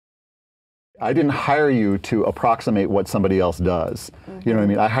I didn't hire you to approximate what somebody else does. You know what I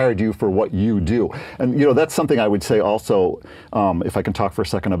mean? I hired you for what you do. And you know, that's something I would say also, if I can talk for a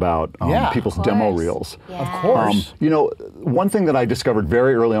second about people's demo reels. Yeah. Of course. You know, one thing that I discovered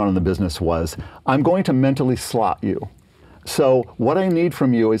very early on in the business was, I'm going to mentally slot you. So what I need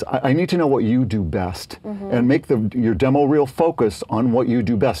from you is I need to know what you do best, and make your demo reel focus on what you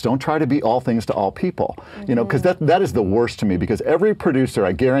do best. Don't try to be all things to all people, you know, because that is the worst to me, because every producer,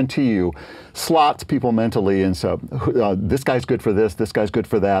 I guarantee you, slots people mentally, and so this guy's good for this guy's good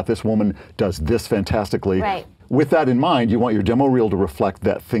for that, this woman does this fantastically. Right. With that in mind, you want your demo reel to reflect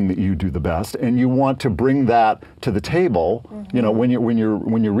that thing that you do the best, and you want to bring that to the table. You know, when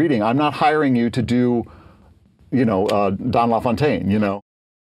you're reading. I'm not hiring you to do, you know, Don LaFontaine, you know.